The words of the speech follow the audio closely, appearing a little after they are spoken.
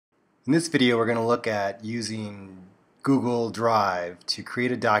In this video, we're going to look at using Google Drive to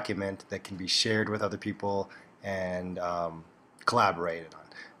create a document that can be shared with other people and collaborated on.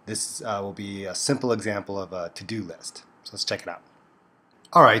 This will be a simple example of a to-do list. So let's check it out.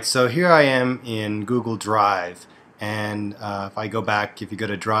 Alright, so here I am in Google Drive, and if I go back, if you go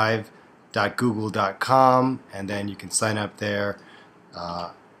to drive.google.com and then you can sign up there.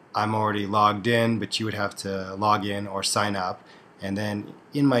 I'm already logged in, but you would have to log in or sign up. And then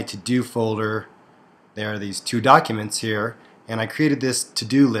in my to-do folder, there are these two documents here, and I created this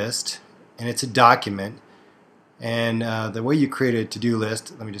to-do list, and it's a document. And the way you create a to-do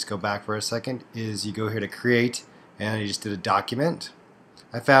list, let me just go back for a second, is you go here to create, and I just did a document.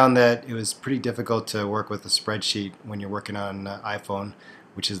 I found that it was pretty difficult to work with a spreadsheet when you're working on iPhone,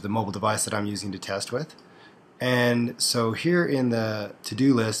 which is the mobile device that I'm using to test with. And so here in the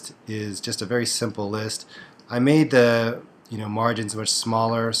to-do list is just a very simple list. I made the margins much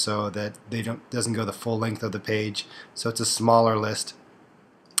smaller so that they doesn't go the full length of the page. So it's a smaller list,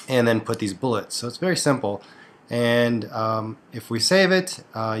 and then put these bullets. So it's very simple. And if we save it,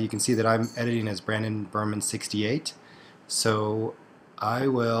 you can see that I'm editing as Berman 68. So I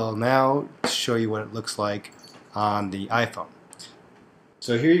will now show you what it looks like on the iPhone.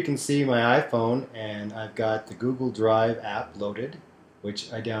 So here you can see my iPhone, and I've got the Google Drive app loaded,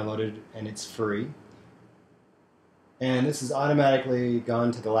 which I downloaded, and it's free. And this has automatically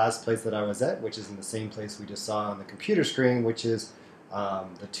gone to the last place that I was at, which is in the same place we just saw on the computer screen, which is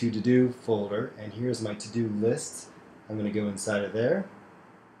the to-do folder. And here's my to-do list. I'm going to go inside of there.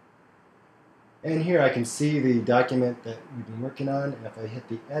 And here I can see the document that we've been working on, and if I hit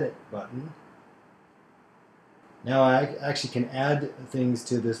the edit button, now I actually can add things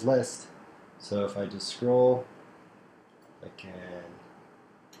to this list. So if I just scroll, I can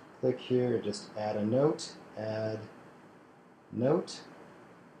click here and just add a note, add note.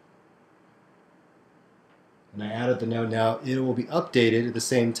 And I added the note. Now it will be updated at the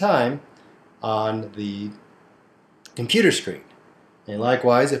same time on the computer screen. And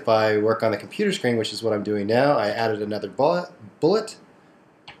likewise, if I work on the computer screen, which is what I'm doing now, I added another bullet.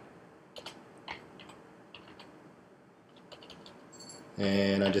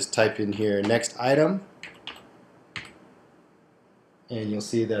 And I just type in here next item, and you'll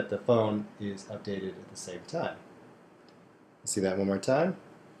see that the phone is updated at the same time. See that one more time.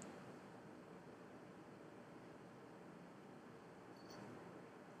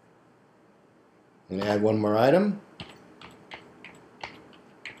 I'm going to add one more item.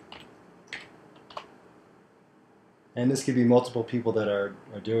 And this could be multiple people that are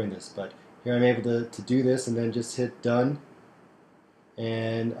doing this, but here I'm able to do this and then just hit done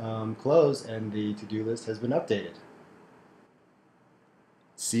and close, and the to-do list has been updated.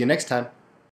 See you next time.